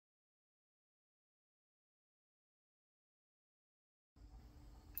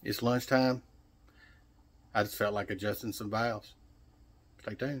It's lunchtime. I just felt like adjusting some valves.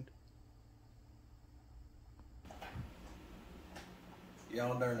 Stay tuned.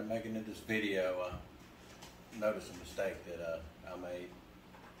 Y'all, during the making of this video, noticed a mistake that I made.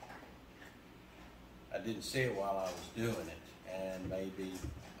 I didn't see it while I was doing it, and maybe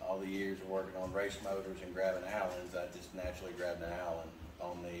all the years of working on race motors and grabbing Allens, I just naturally grabbed an Allen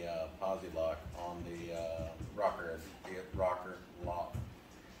on the posi lock on the rocker lock.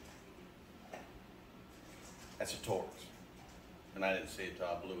 That's a Torx, and I didn't see it till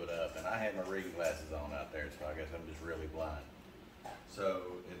I blew it up, and I had my reading glasses on out there, so I guess I'm just really blind. So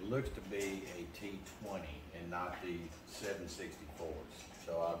it looks to be a T20 and not the 764s.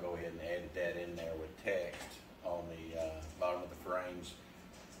 So I'll go ahead and edit that in there with text on the bottom of the frames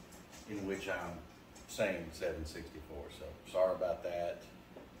in which I'm saying 764. So sorry about that.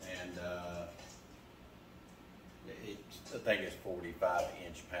 And I think it's 45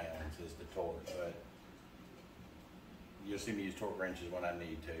 inch-pounds is the torque, but you'll see me use torque wrenches when I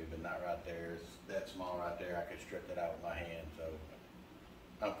need to, but not right there. It's that small right there. I could strip that out with my hand, so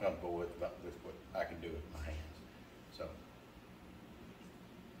I'm comfortable with what I can do with my hands. So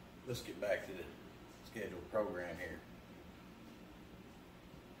let's get back to the scheduled program here.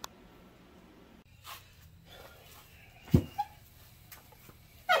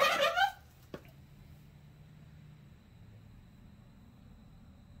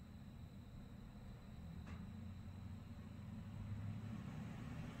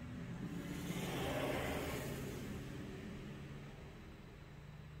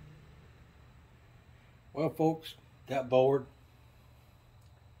 Well, folks, got bored.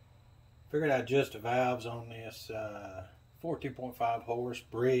 Figured I'd adjust the valves on this 14.5 horse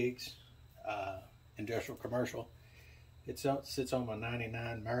Briggs industrial commercial. It sits on my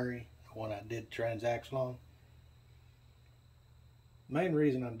 99 Murray, the one I did transaction on. Main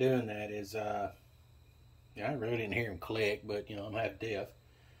reason I'm doing that is I really didn't hear him click, but you know, I'm half deaf.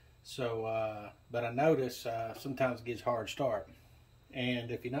 So, but I notice sometimes it gets hard to start. And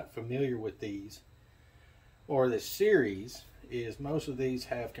if you're not familiar with these, or this series, is most of these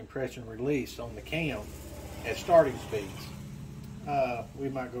have compression release on the cam at starting speeds. We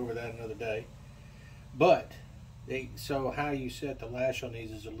might go over that another day. But, so how you set the lash on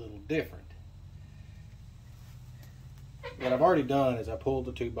these is a little different. What I've already done is I pulled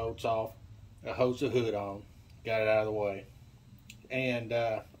the two bolts off, I hosed the hood on, got it out of the way. And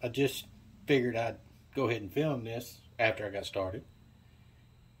I just figured I'd go ahead and film this after I got started.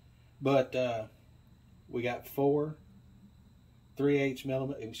 But we got 4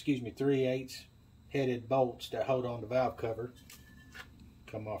 3/8 headed bolts that hold on the valve cover.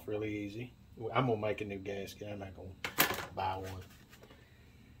 Come off really easy. I'm gonna make a new gasket. I'm not gonna buy one.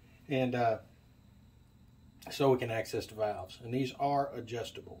 And so we can access the valves. And these are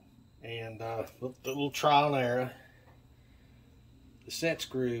adjustable. And the little trial and error. The set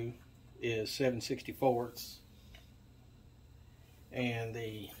screw is 7/64, and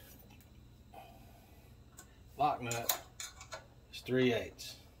the lock nut is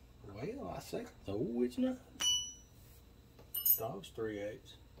 3/8. Well, I say, no, it's not. Dog's 3/8.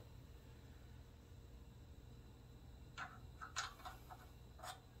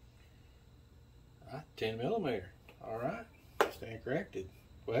 All right, 10 millimeter. All right, stand corrected.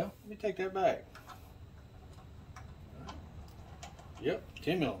 Well, let me take that back. Yep,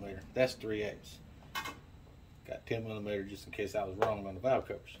 10 millimeter. That's 3/8. Got 10 millimeter just in case I was wrong on the valve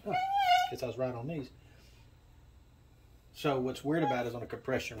covers. Oh, guess I was right on these. So what's weird about it is on a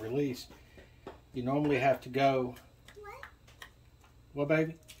compression release, you normally have to go. What,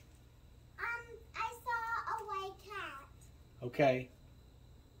 baby? I saw a white cat. Okay.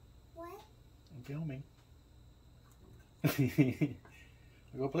 What? I'm filming.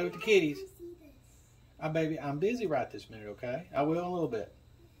 Go play with the kitties. Baby, I'm busy right this minute, okay? I will in a little bit.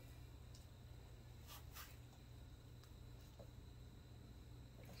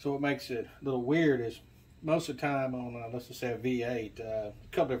 So what makes it a little weird is most of the time on, let's just say a V8, a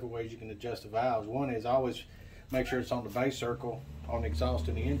couple different ways you can adjust the valves. One is always make sure it's on the base circle on the exhaust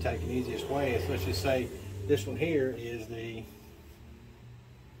and the intake. And the easiest way is, let's just say this one here is the,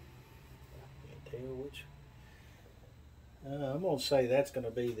 can't tell which, I'm going to say that's going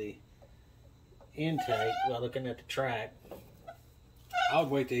to be the intake. While looking at the track, I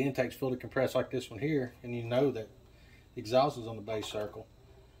would wait till the intake's fully compressed like this one here, and you know that the exhaust is on the base circle.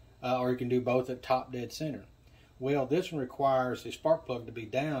 Or you can do both at top dead center. Well, this one requires the spark plug to be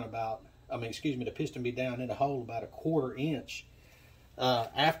down about, the piston be down in a hole about 1/4 inch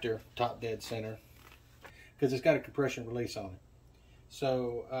after top dead center, because it's got a compression release on it.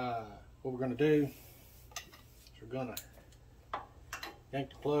 So what we're going to do is we're going to yank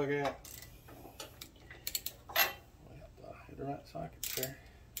the plug out. Hit the right socket there.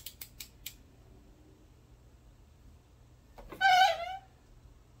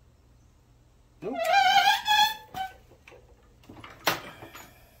 Nope.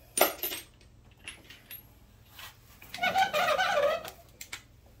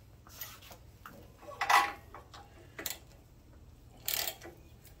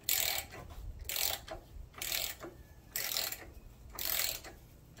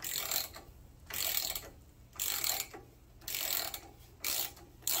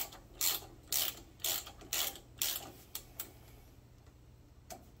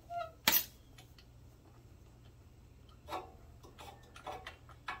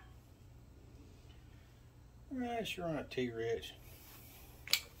 Yes, you're on a T-Rich.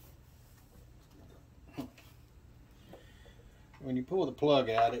 When you pull the plug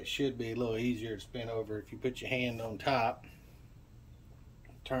out, it should be a little easier to spin over if you put your hand on top,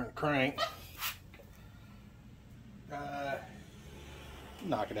 turn the crank,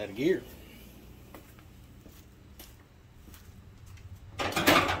 knock it out of gear.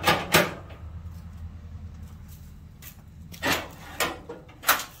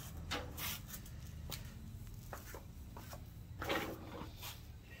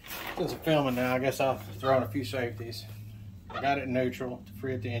 Since I'm filming now, I guess I'll throw in a few safeties. I got it in neutral to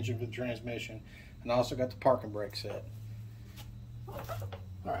free up the engine for the transmission, and I also got the parking brake set.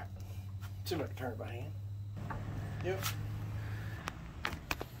 Alright, see if I can turn it by hand. Yep.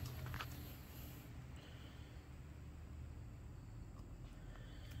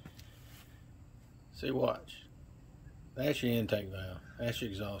 See, watch. That's your intake valve. That's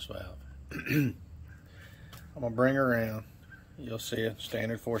your exhaust valve. I'm going to bring her around. You'll see a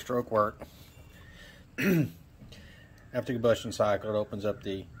standard 4-stroke work. After combustion cycle, it opens up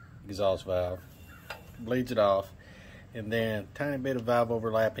the exhaust valve, bleeds it off, and then tiny bit of valve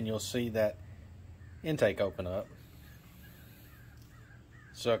overlap, and you'll see that intake open up.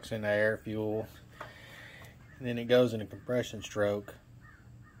 Sucks in air, fuel, and then it goes in a compression stroke.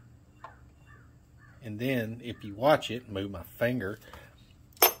 And then, if you watch it, move my finger,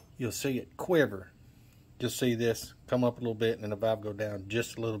 you'll see it quiver. You'll see this come up a little bit and then the valve go down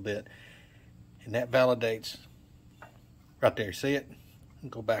just a little bit. And that validates right there. See it? And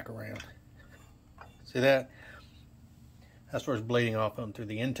go back around. See that? That's where it's bleeding off through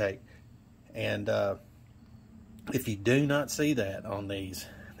the intake. And if you do not see that on these,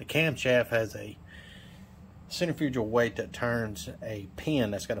 the camshaft has a centrifugal weight that turns a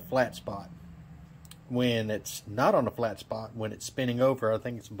pin that's got a flat spot. When it's not on a flat spot, when it's spinning over, I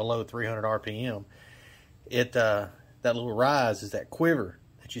think it's below 300 RPM, that little rise is that quiver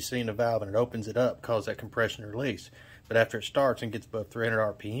that you see in the valve, and it opens it up, causes that compression release. But after it starts and gets above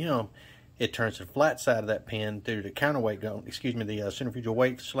 300 RPM, it turns to the flat side of that pin due to the counterweight going, the centrifugal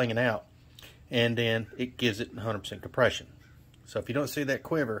weight slinging out, and then it gives it 100% compression. So if you don't see that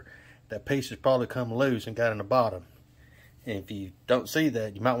quiver, that piece has probably come loose and got in the bottom. And if you don't see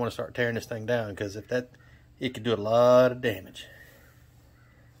that, you might want to start tearing this thing down, because if that, it could do a lot of damage.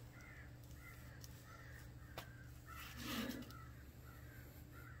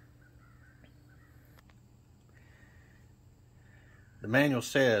 The manual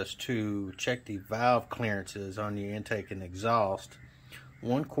says to check the valve clearances on your intake and exhaust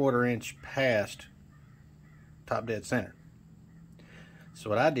 1/4 inch past top dead center. So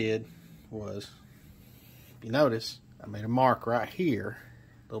what I did was, if you notice, I made a mark right here,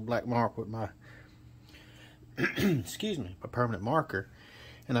 a little black mark with my excuse me, my permanent marker,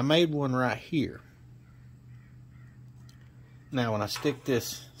 and I made one right here. Now when I stick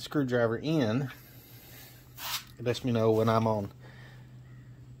this screwdriver in, it lets me know when I'm on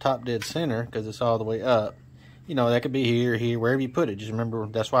top dead center, because it's all the way up. You know, that could be here, here, wherever you put it. Just remember,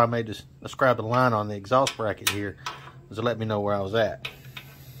 that's why I made this, describe the line on the exhaust bracket here, was to let me know where I was at.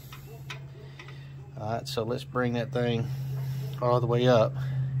 Alright, so let's bring that thing all the way up.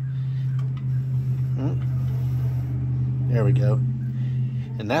 There we go.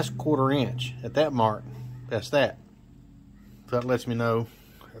 And that's 1/4 inch. At that mark, that's that. So that lets me know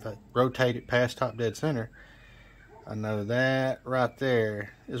if I rotate it past top dead center, I know that right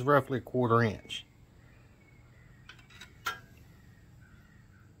there is roughly 1/4 inch.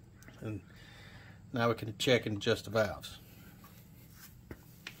 And now we can check and adjust the valves.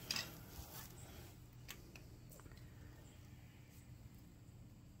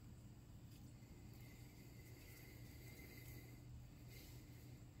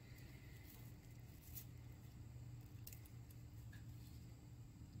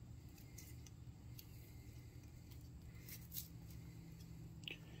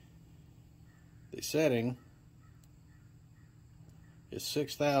 The setting is is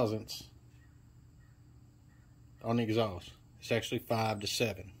 6/1000 on the exhaust. It's actually 5 to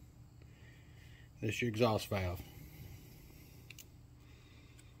 7. This is your exhaust valve.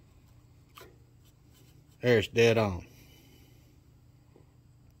 There, it's dead on.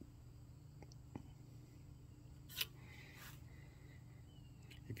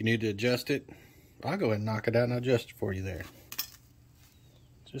 If you need to adjust it, I'll go ahead and knock it out and adjust it for you there.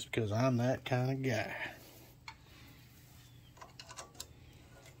 Just because I'm that kind of guy.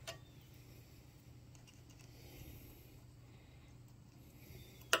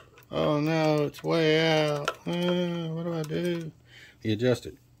 Oh no, it's way out. What do I do? You adjust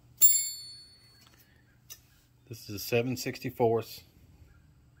it. This is a 7/64.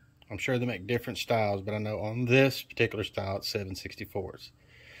 I'm sure they make different styles, but I know on this particular style it's 7/64.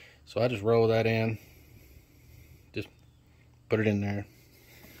 So I just roll that in. Just put it in there.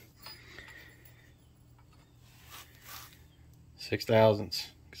 6/1000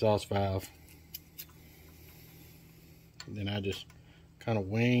 exhaust valve. And then I just kind of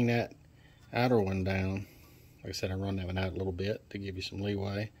wing that outer one down. Like I said, I run that one out a little bit to give you some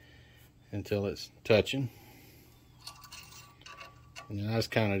leeway until it's touching. And then I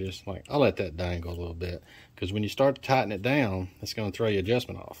just kind of just like, I'll let that dangle a little bit, because when you start to tighten it down, it's going to throw your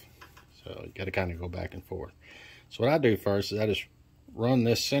adjustment off. So you got to kind of go back and forth. So what I do first is I just run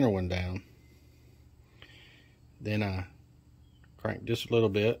this center one down. Then I crank just a little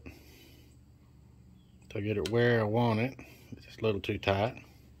bit to get it where I want it. It's just a little too tight.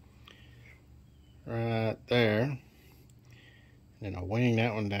 Right there. And then I wing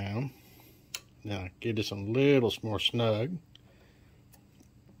that one down. Then I get this a little more snug.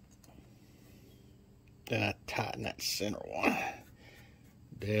 Then I tighten that center one.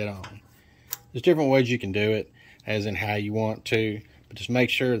 Dead on. There's different ways you can do it, as in how you want to, but just make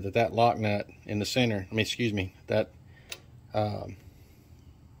sure that that lock nut in the center, that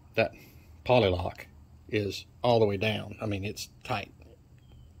that poly lock is all the way down. I mean, it's tight.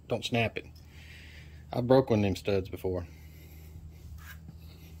 Don't snap it. I broke one of them studs before.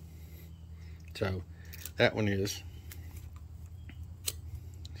 So that one is.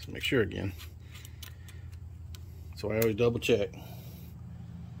 Let's make sure again. So I always double check.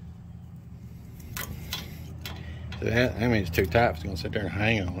 So that, I mean, it's too tight. It's going to sit there and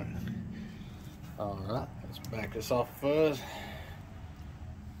hang on it. Alright, let's back this off fuzz.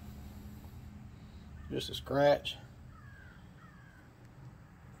 Just a scratch.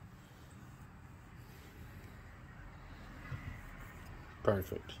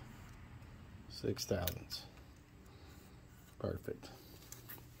 Perfect. 6/1000. Perfect.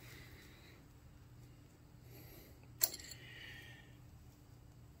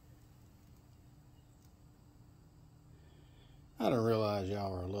 I didn't realize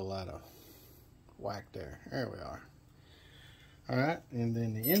y'all were a little out of whack there. There we are. Alright, and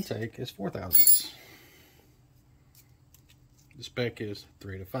then the intake is 4/1000. The spec is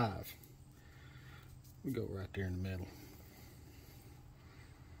 3 to 5. We go right there in the middle.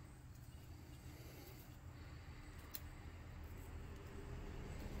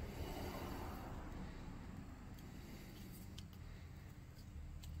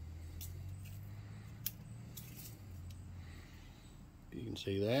 You can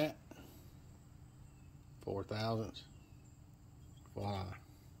see that. 4/1000. Voila.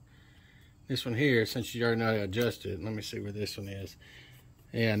 This one here, since you already know how to adjust it, let me see where this one is.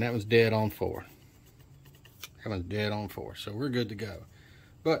 Yeah, and that one's dead on 4. That one's dead on 4, so we're good to go.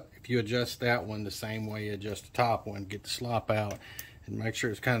 But if you adjust that one the same way you adjust the top one, get the slop out and make sure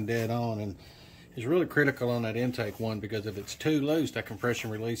it's kind of dead on. And it's really critical on that intake one, because if it's too loose, that compression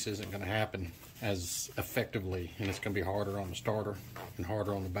release isn't going to happen as effectively, and it's going to be harder on the starter and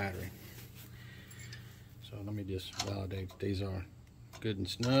harder on the battery. So let me just validate that these are good and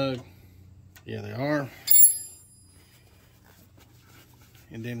snug. Yeah, they are.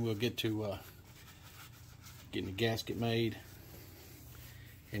 And then we'll get to getting the gasket made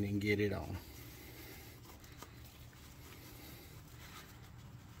and then get it on.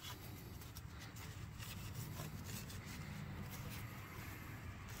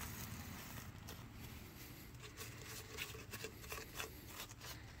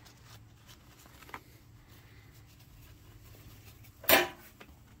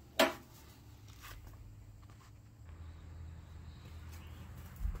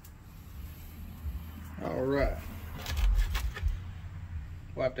 All right,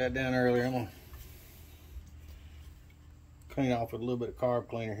 wiped that down earlier. I'm gonna clean off with a little bit of carb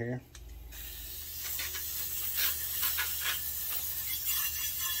cleaner here.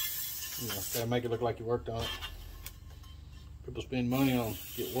 You know, gotta make it look like you worked on it. People spend money on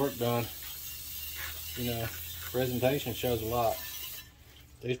get work done. You know, presentation shows a lot.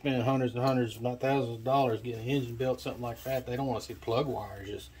 They spend hundreds and hundreds, if not thousands of dollars getting an engine built, something like that. They don't want to see plug wires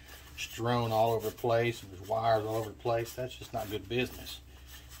just strewn all over the place and there's wires all over the place. That's just not good business.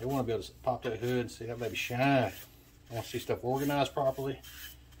 They want to be able to pop that hood and see that baby shine. They want to see stuff organized properly.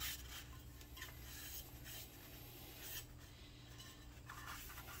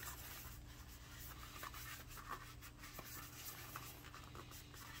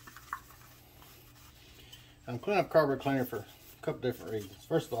 I'm cleaning up carburetor cleaner for a couple different reasons.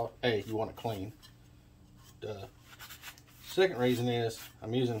 First of all, A, you want it clean. Duh. Second reason is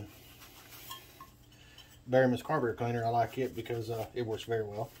I'm using Berryman's carburetor cleaner. I like it because it works very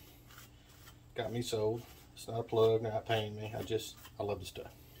well. Got me sold. It's not a plug, not paying me. I love the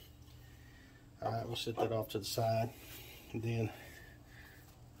stuff. Alright, we'll set that off to the side. And then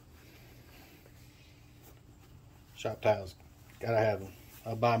shop towels. Gotta have them.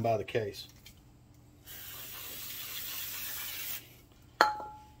 I'll buy them by the case.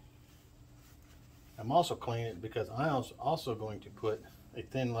 I'm also cleaning it because I'm also going to put a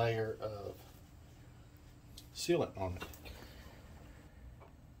thin layer of sealant on it.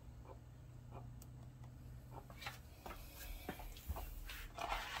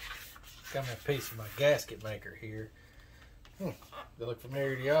 Got my piece of my gasket maker here. They look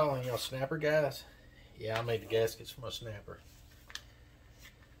familiar to y'all and y'all snapper guys? Yeah, I made the gaskets for my snapper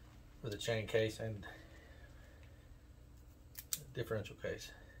with a chain case and a differential case.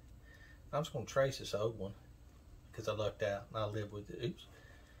 I'm just going to trace this old one because I lucked out and I live with it. Oops,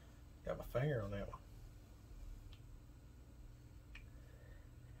 got my finger on that one.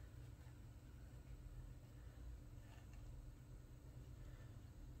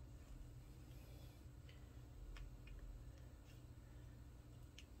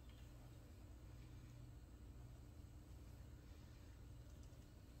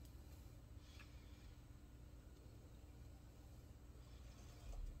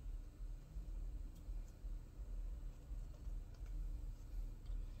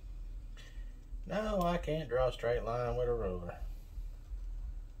 No, I can't draw a straight line with a ruler.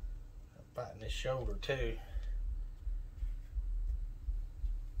 I'm biting this shoulder too.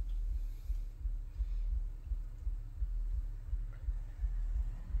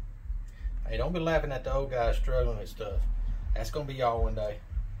 Hey, don't be laughing at the old guy struggling with stuff. That's gonna be y'all one day.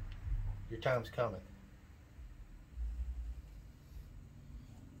 Your time's coming.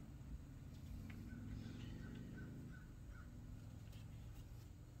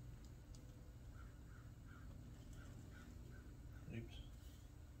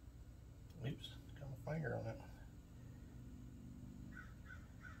 Oops, got my finger on it.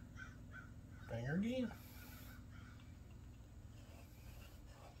 Finger again.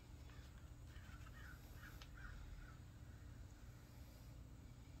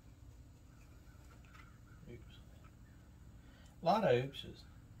 Oops. A lot of oopses.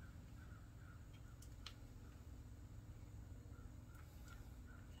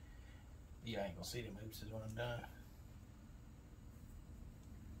 Yeah, I ain't gonna see them oopses when I'm done.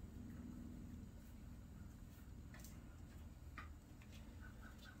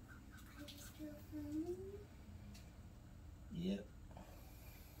 Yep.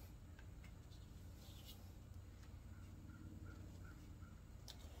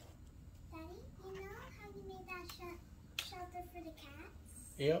 Daddy, you know how you made that shelter for the cats?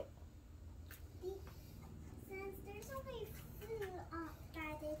 Yep. Since there's only food by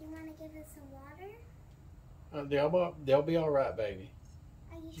there, do you want to give us some water? They'll be all right, baby.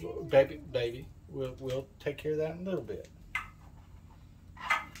 Are you sure? Baby, we'll take care of that in a little bit.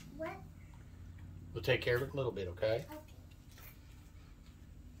 What? We'll take care of it in a little bit, okay? Okay.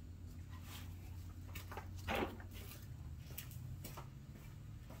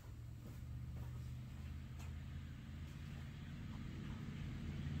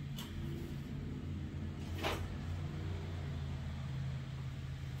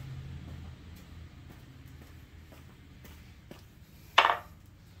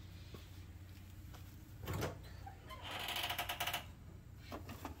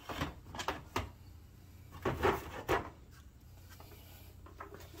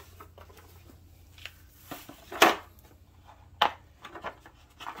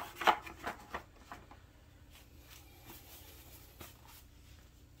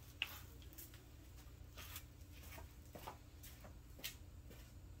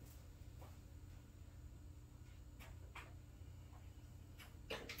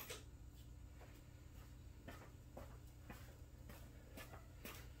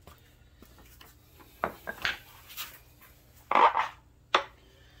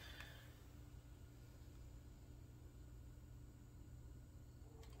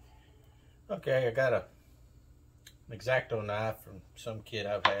 Okay, I got a X-Acto knife from some kid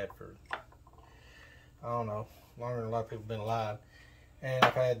I've had for, I don't know, longer than a lot of people have been alive. And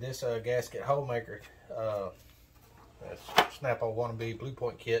I've had this gasket hole maker, Snap-on wannabe Blue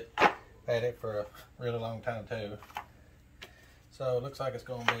Point kit. Had it for a really long time too. So it looks like it's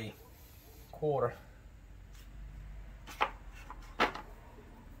going to be quarter.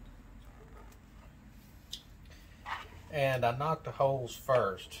 And I knocked the holes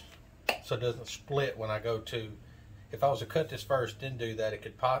first so it doesn't split when I go to, if I was to cut this first, then do that, it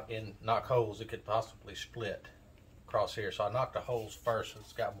could pop and knock holes, it could possibly split across here. So I knocked the holes first so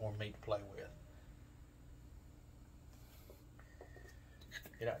it's got more meat to play with.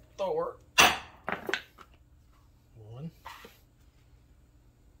 Get out the Thor. 1.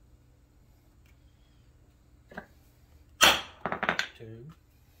 2.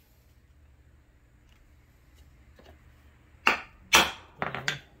 3.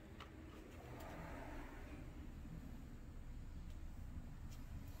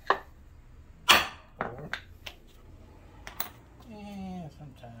 4. And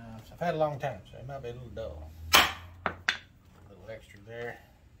sometimes, I've had a long time, so it might be a little dull. A little extra there.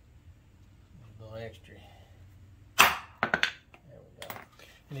 A little extra. There we go.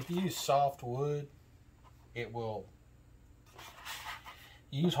 And if you use soft wood, it will,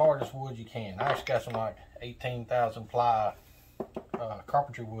 use hardest wood you can. I actually got some like 18,000 ply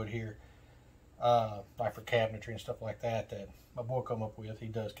carpentry wood here, like for cabinetry and stuff like that, that my boy come up with. He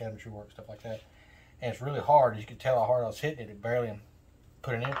does cabinetry work, stuff like that. And it's really hard. As you can tell how hard I was hitting it, it barely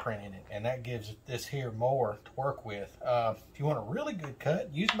put an imprint in it. And that gives this here more to work with. If you want a really good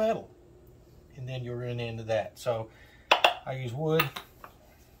cut, use metal. And then you'll run into that. So I use wood.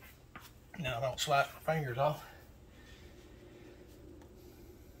 Now I don't slice my fingers off.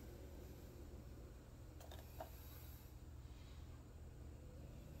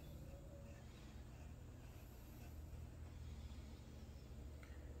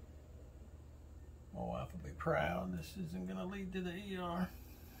 My wife will be proud. This isn't going to lead to the ER.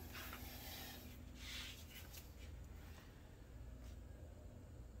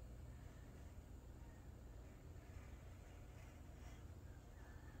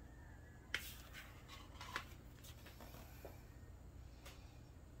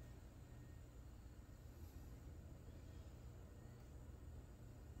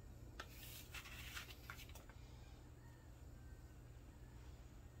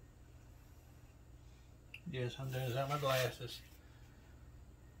 Yes, I'm doing without my glasses.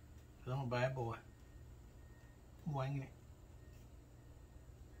 Cause I'm a bad boy. I'm winging it.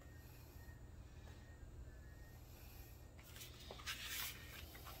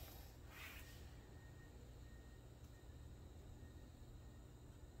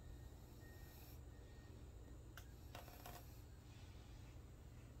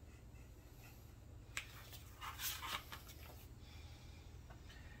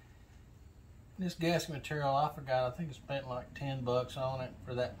 This gasket material, I forgot, I think I spent like 10 bucks on it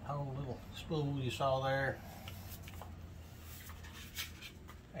for that whole little spool you saw there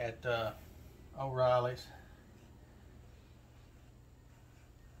at O'Reilly's.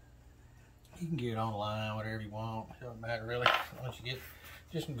 You can get it online, whatever you want, it doesn't matter really. Once you get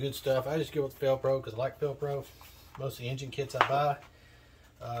just some good stuff, I just go with Velcro because I like Velcro. Most of the engine kits I buy,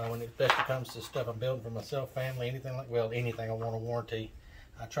 when it especially comes to stuff I'm building for myself, family, anything like, well, anything I want a warranty,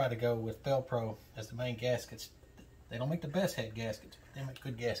 I try to go with Velcro as the main gaskets. They don't make the best head gaskets, but they make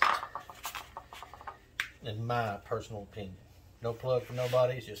good gaskets. In my personal opinion. No plug for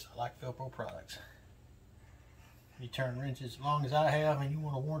nobody, it's just I like Velcro products. You turn wrenches as long as I have and you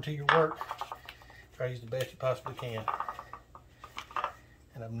want to warranty your work, try to use the best you possibly can.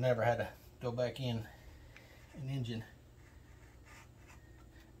 And I've never had to go back in an engine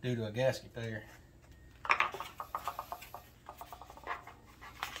due to a gasket failure.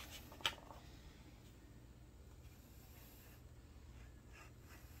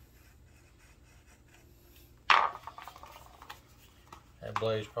 That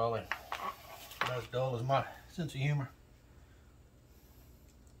blade's probably not as dull as my sense of humor.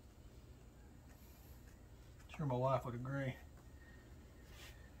 Sure my wife would agree.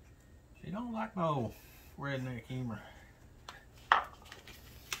 She don't like my old redneck humor.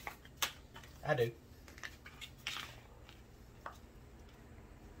 I do.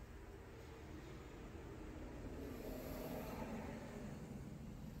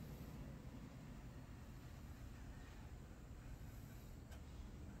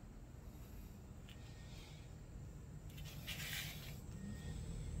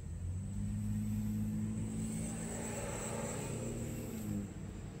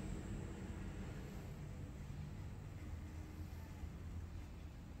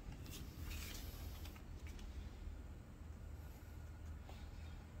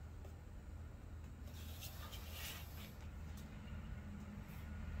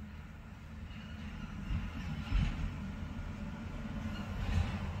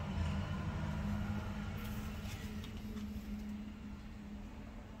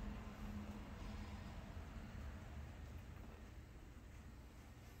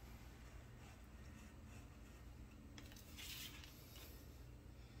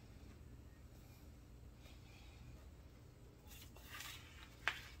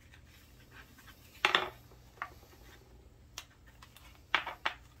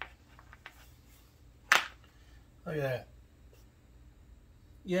 Look at that.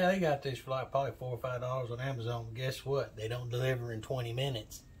 Yeah, they got these for like probably $4 or $5 on Amazon. Guess what? They don't deliver in 20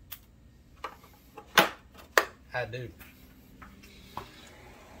 minutes. I do.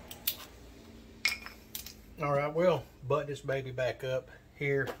 All right, we'll butt this baby back up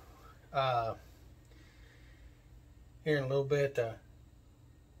here. Here in a little bit.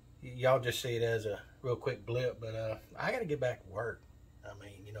 Y'all just see it as a real quick blip, but I gotta get back to work. I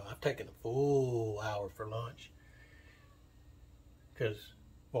mean, you know, I've taken a full hour for lunch because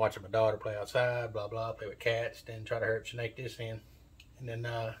watching my daughter play outside, blah blah, play with cats, then try to hurry up snake this in, and then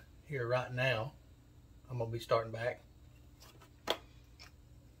here right now, I'm gonna be starting back.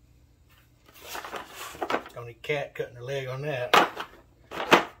 Only cat cutting her leg on that.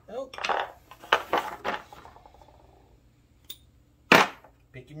 Oh.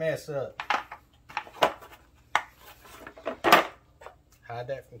 Pick your mess up. Hide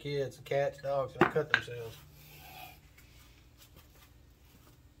that from kids and cats, dogs, don't cut themselves.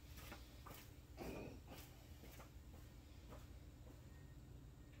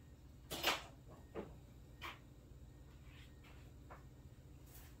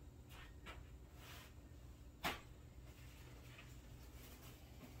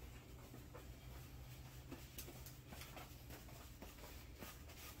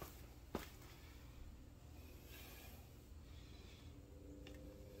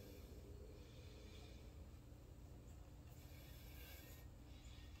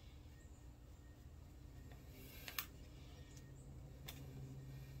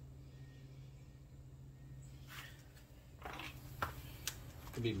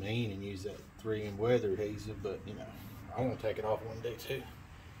 Could be mean and use that 3M weather adhesive, but you know, I want to take it off one day too.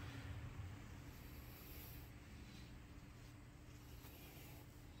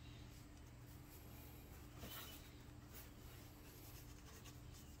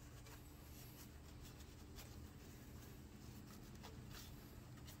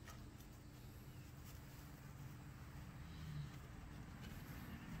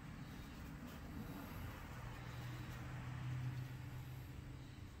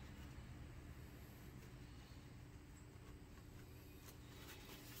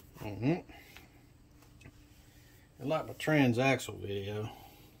 And like my transaxle video,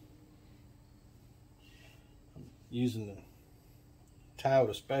 I'm using the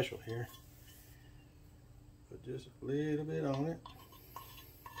Toyota Special here. Put just a little bit on it,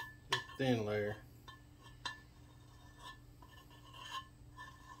 just a thin layer.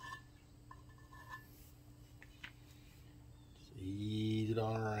 Just ease it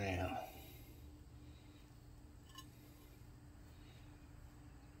on around.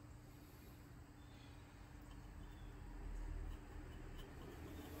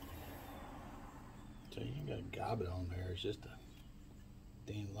 So you ain't gotta gob it on there, it's just a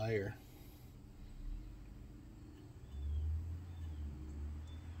thin layer.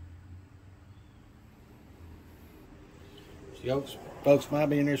 So folks might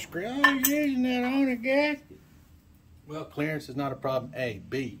be in there screaming, oh, you're using that on a gasket. Well, clearance is not a problem, A.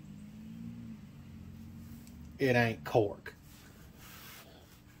 B, it ain't cork.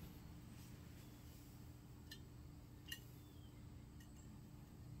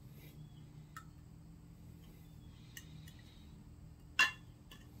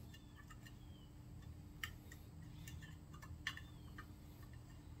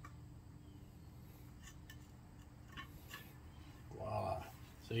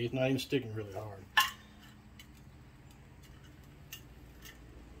 See, it's not even sticking really hard.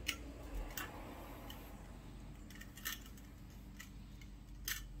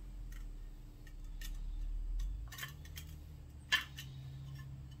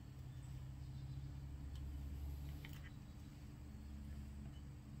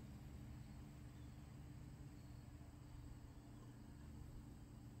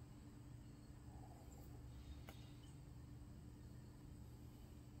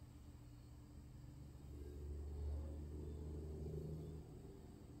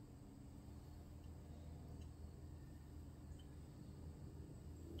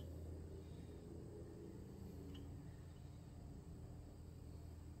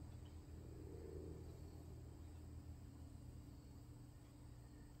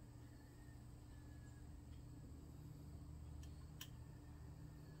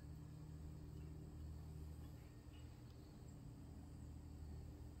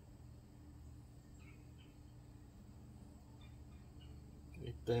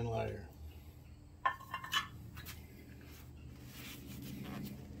 Thin layer.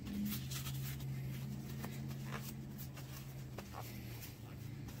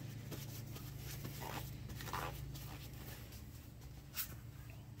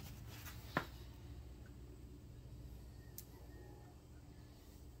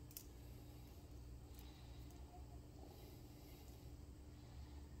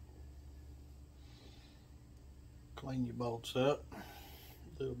 Clean your bolts up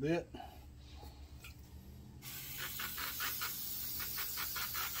a little bit.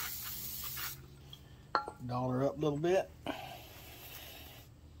 Dollar up a little bit.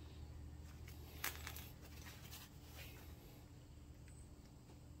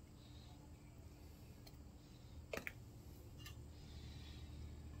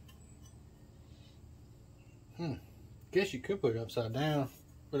 Guess you could put it upside down.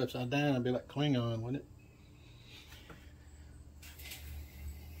 Put it upside down and be like Klingon, wouldn't it?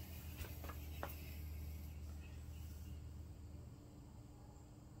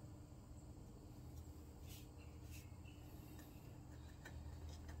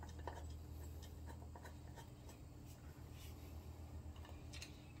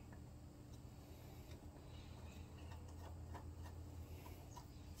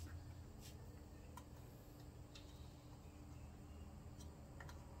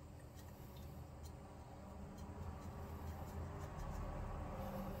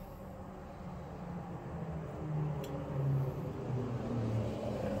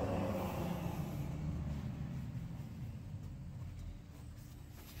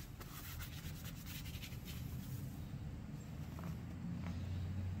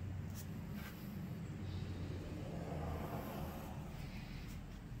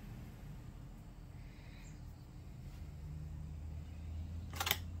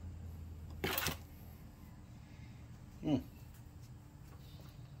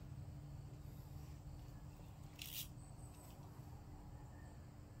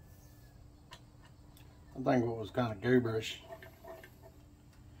 I think what was kind of gooberish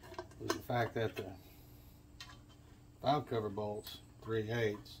was the fact that the valve cover bolts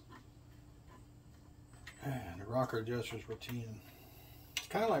 3/8 and the rocker adjusters were 10. It's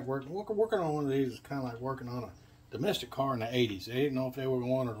kind of like working on one of these is kind of like working on a domestic car in the 80s. They didn't know if they were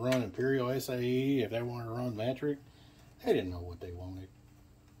wanted to run Imperial SAE, if they wanted to run metric. They didn't know what they wanted.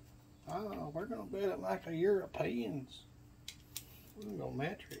 Oh, we're going to bet it like the Europeans. We're going to go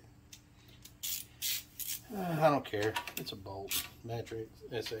metric. I don't care. It's a bolt. Metric,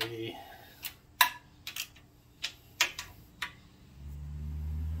 SAE.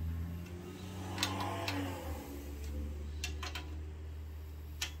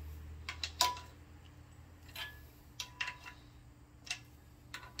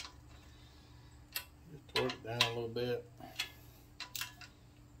 Just torque it down a little bit.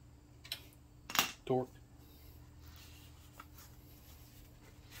 Torque.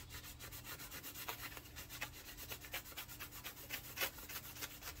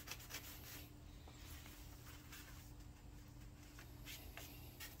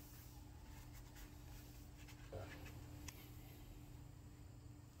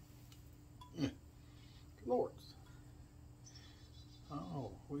 Lords.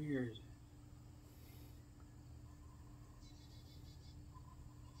 Oh, weird.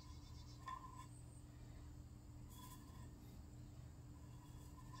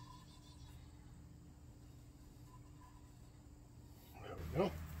 There we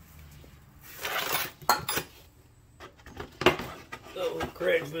go. Little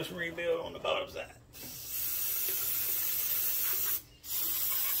Craigslist rebuild on the bottom side.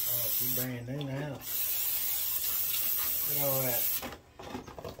 Oh, she's brand new now. Look at all that.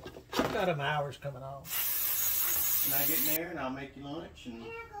 Got them hours coming on. And I get in there and I'll make you lunch and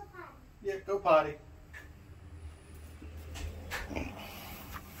yeah, go potty.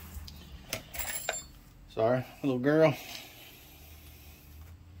 Sorry, little girl.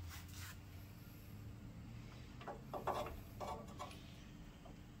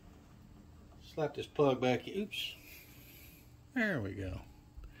 Slap this plug back. Oops. There we go.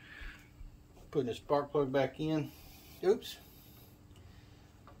 Putting the spark plug back in. Oops.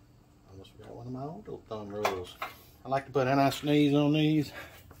 Almost forgot one of my old little thumb rules. I like to put anti-sneeze on these.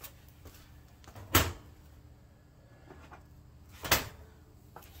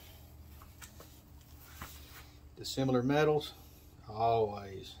 The similar metals,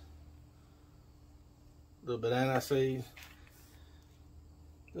 always. A little bit anti-seize.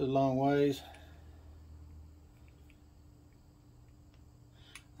 Goes a long ways.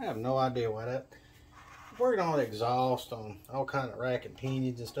 I have no idea why that. Working on exhaust on all kind of rack and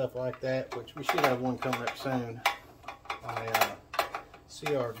pinions and stuff like that, which we should have one coming up soon. My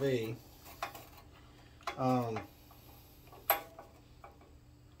CRV.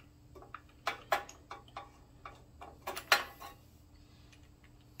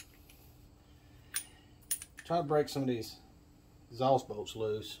 Try to break some of these exhaust bolts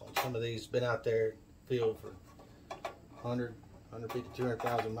loose. Some of these been out there field for 100, 150,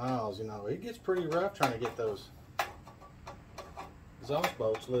 200,000 miles. You know, it gets pretty rough trying to get those exhaust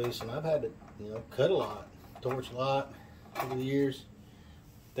bolts loose, and I've had to, you know, cut a lot. torch a lot over the years.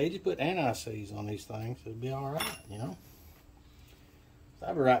 They just put anti-seize on these things, so it'll be all right, you know. So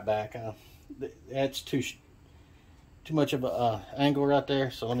I'll be right back. That's too much of a angle right there,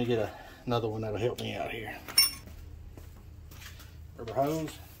 so let me get another one that'll help me out here. Rubber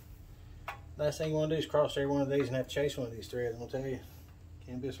hose. Last thing you want to do is cross every one of these and have to chase one of these threads. I'm gonna tell you,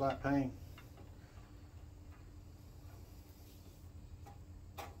 can be a slight pain.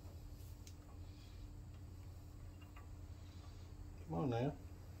 Come on now.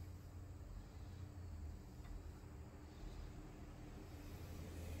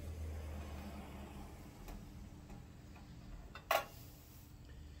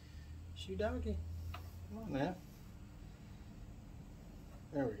 Shoe doggy. Come on now.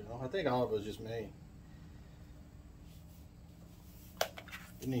 There we go. I think all of it was just me.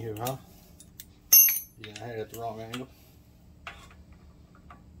 Anywho, huh? Yeah, I had it at the wrong angle.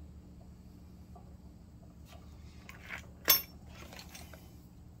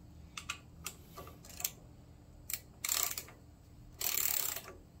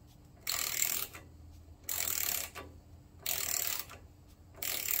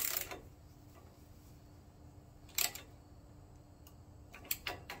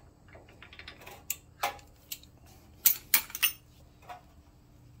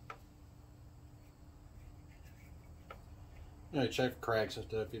 You know, check for cracks and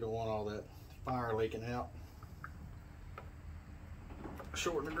stuff. You don't want all that fire leaking out.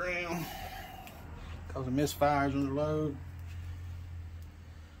 Shorten the ground, causing misfires under load.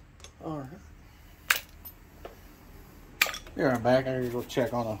 All right. Be right back. I gotta go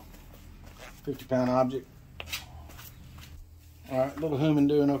check on a 50-pound object. All right, little human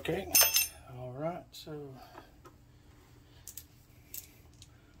doing okay. All right, so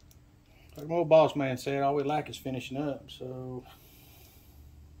like my old boss man said, all we like is finishing up. So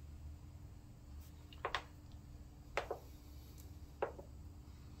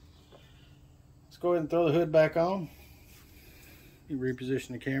let's go ahead and throw the hood back on. You reposition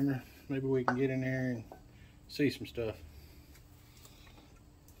the camera. Maybe we can get in there and see some stuff.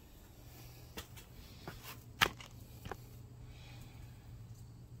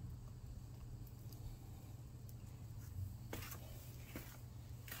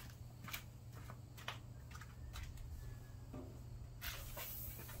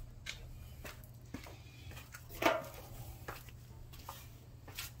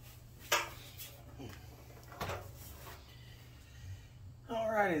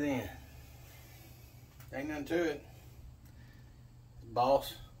 Alrighty then. Ain't nothing to it. The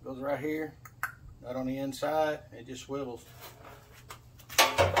boss goes right here, right on the inside. It just swivels.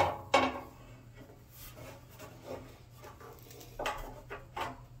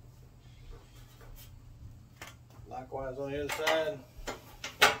 Likewise on the other side.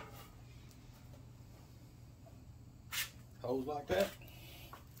 Hose like that.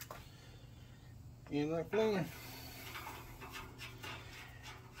 In like that.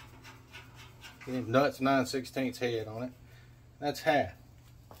 Nuts 9/16 head on it. That's half.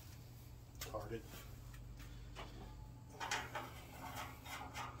 Carded.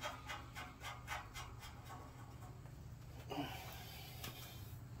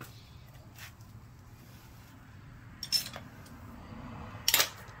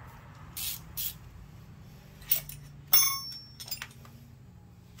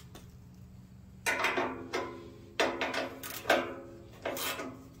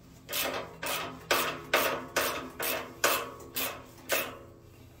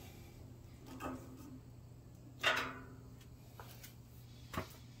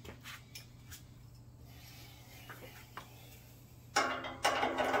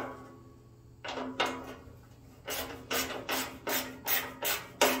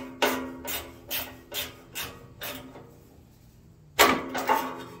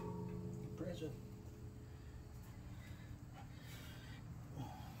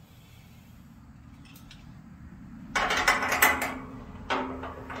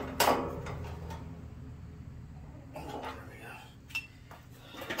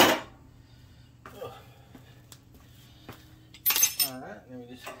 Let me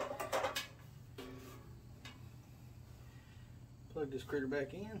just plug this critter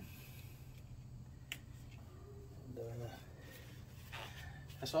back in. And,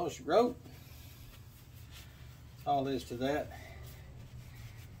 that's all she wrote. That's all there is to that.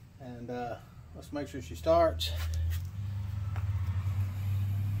 And let's make sure she starts.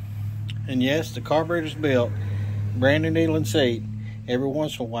 And yes, the carburetor's built, brand new needle and seat. Every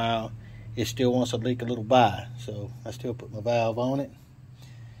once in a while, it still wants to leak a little by, so I still put my valve on it.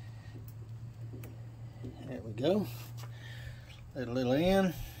 There we go. Let a little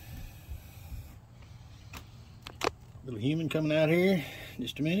in. Little human coming out here.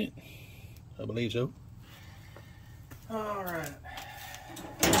 Just a minute. I believe so. All right.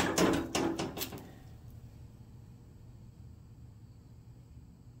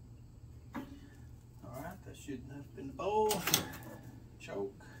 All right, that should enough in the bowl.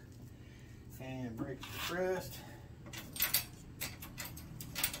 Choke and Briggs compressed.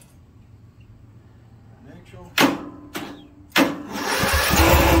 Neutral.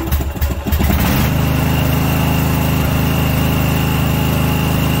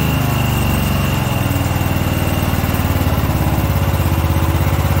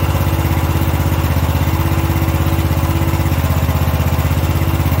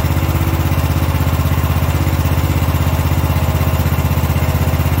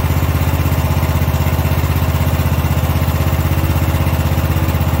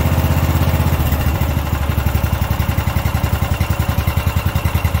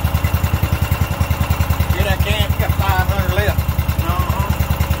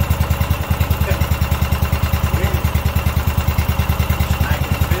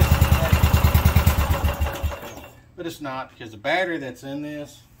 But it's not, because the battery that's in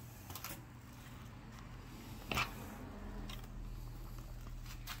this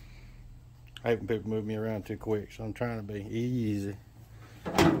I hate when people move me around too quick, so I'm trying to be easy.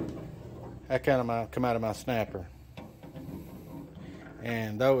 That kind of come out of my snapper.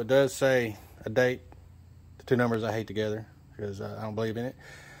 And though it does say a date, the two numbers I hate together because I don't believe in it.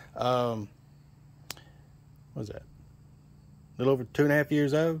 What was that? A little over 2.5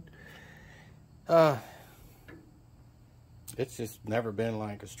 years old. It's just never been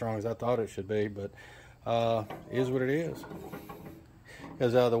like as strong as I thought it should be, but it is what it is.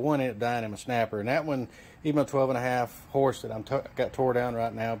 Because the one ended up dying in my snapper, and that one, even a 12.5 horse that got tore down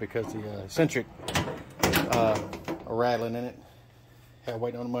right now because the eccentric are rattling in it. Had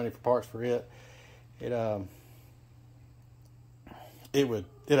waiting on the money for parts for it. It had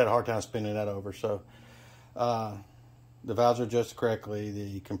a hard time spinning that over. So the valves are adjusted correctly.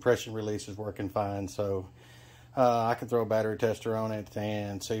 The compression release is working fine. So I can throw a battery tester on it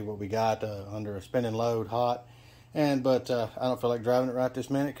and see what we got under a spinning load hot. But I don't feel like driving it right this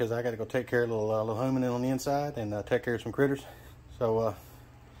minute because I got to go take care of a little human on the inside and take care of some critters. So,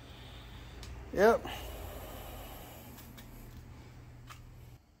 yep.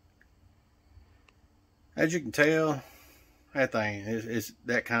 As you can tell, that thing is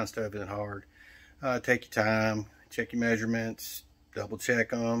that kind of stuff isn't hard. Take your time, check your measurements, double check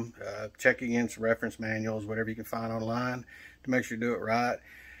them, check against reference manuals, whatever you can find online to make sure you do it right.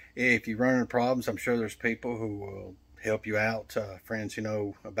 If you run into problems, I'm sure there's people who will help you out, friends who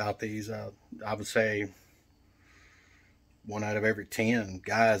know about these. I would say 1 out of every 10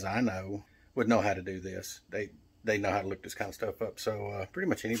 guys I know would know how to do this. They know how to look this kind of stuff up. So pretty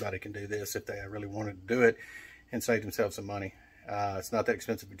much anybody can do this if they really wanted to do it and save themselves some money. It's not that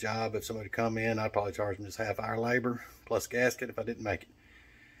expensive a job. If somebody come in, I'd probably charge them just half hour labor plus gasket if I didn't make it.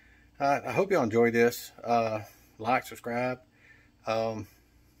 I hope y'all enjoy this. Like, subscribe.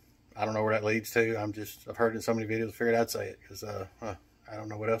 I don't know where that leads to. I've heard it in so many videos, I figured I'd say it because I don't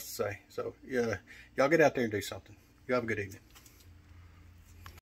know what else to say. So yeah, y'all get out there and do something. You have a good evening.